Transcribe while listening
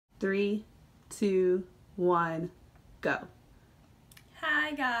3, 2, 1, go.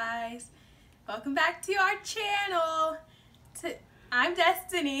 Hi guys, welcome back to our channel. I'm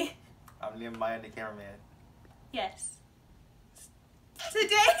Destiny. I'm Nehemiah, the cameraman. Yes.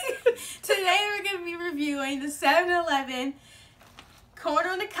 Today we're going to be reviewing the 7-Eleven corn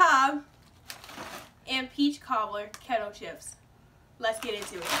on the cob and peach cobbler kettle chips. Let's get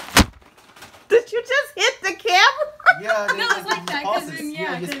into it. Did you just hit the camera? Yeah, No, it's like that because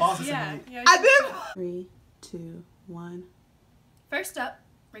I did. 3, 2, 1. First up,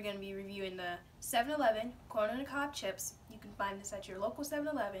 we're going to be reviewing the 7-Eleven corn on the cob chips. You can find this at your local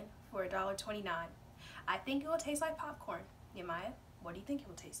 7-Eleven for $1.29. I think it will taste like popcorn. Nehemiah, what do you think it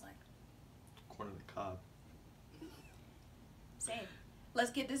will taste like? Corn on the cob. Same.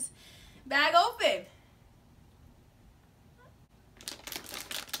 Let's get this bag open.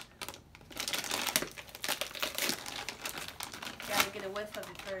 Gotta get a whiff of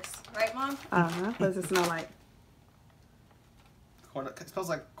it first. Right, Mom? What does it smell like? It smells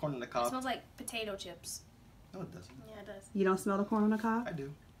like corn on the cob. It smells like potato chips. No, it doesn't. Yeah, it does. You don't smell the corn on the cob? I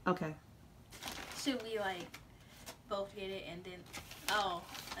do. Okay. Should we, both get it and then... Oh,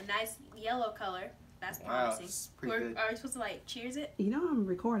 a nice yellow color. That's promising. It's pretty good. Are we supposed to, cheers it? You know I'm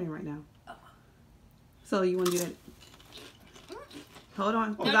recording right now. Oh. So you want to do that? Hold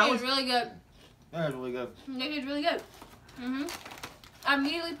on. Oh, that was really good. That was really good. That is really good. I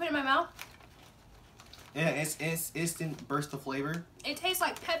immediately put it in my mouth. Yeah, it's instant burst of flavor. It tastes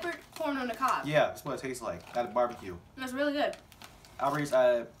like peppered corn on the cob. Yeah, that's what it tastes like at a barbecue. That's really good. I'll rate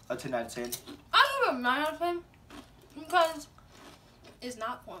a 10 out of 10. I give it a 9 out of 10 because it's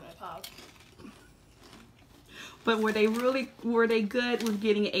not corn on the cob. But were they good with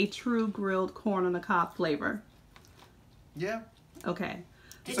getting a true grilled corn on the cob flavor? Yeah. Okay.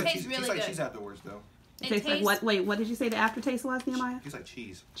 It tastes really good. Tastes like cheese afterwards, though. It tastes like what? Wait, what did you say the aftertaste was, Nehemiah? Tastes like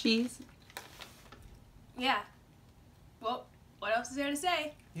cheese. Cheese? Yeah. Well, what else is there to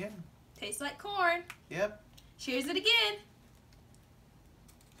say? Yeah. Tastes like corn. Yep. Cheers it again.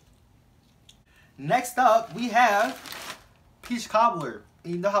 Next up, we have peach cobbler.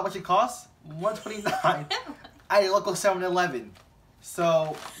 And you know how much it costs? $1.29 at a local 7-Eleven.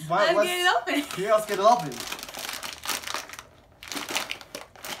 So let's get it open. Yeah, let's get it open.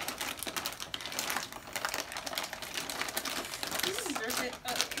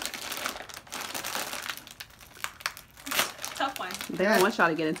 Tough one. They don't want y'all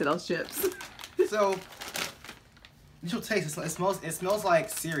to get into those chips. So, initial taste, it smells like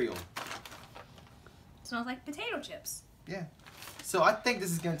cereal. It smells like potato chips. Yeah. So I think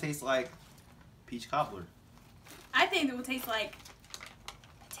this is gonna taste like peach cobbler. I think it will taste like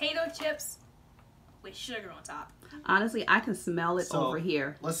potato chips with sugar on top. Honestly, I can smell it over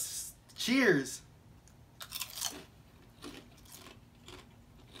here. Let's cheers.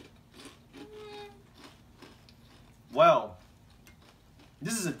 Well,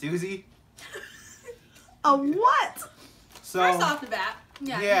 this is a doozy. A what? So first off the bat,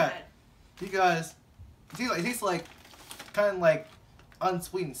 yeah. Because it tastes like kind of like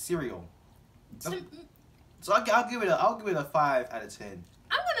unsweetened cereal. So I'll give it a 5 out of 10.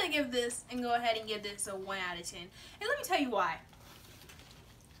 I'm gonna give this and go ahead and give this a 1 out of 10. And let me tell you why.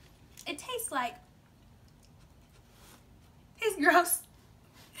 It tastes like. Tastes gross.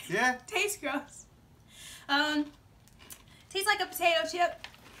 Yeah. Tastes gross. Tastes like a potato chip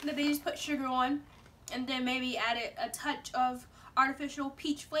that they just put sugar on, and then maybe added a touch of artificial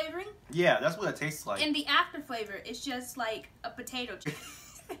peach flavoring. Yeah, that's what it tastes like. And the after flavor is just like a potato chip.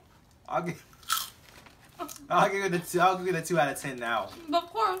 I'll give it a 2 out of 10 now. But of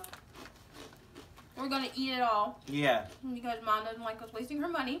course, we're gonna eat it all. Yeah. Because Mom doesn't like us wasting her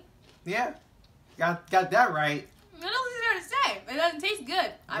money. Yeah. Got that right. What else is there to say? It doesn't taste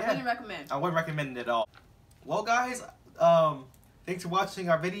good. I wouldn't recommend. I wouldn't recommend it at all. Well, guys, thanks for watching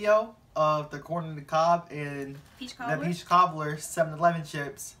our video of the corn on the cob and the peach cobbler 7-Eleven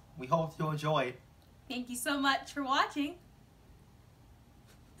chips. We hope you enjoy. Thank you so much for watching.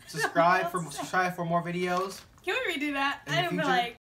 Subscribe for more videos. Can we redo that? I don't feel future. like.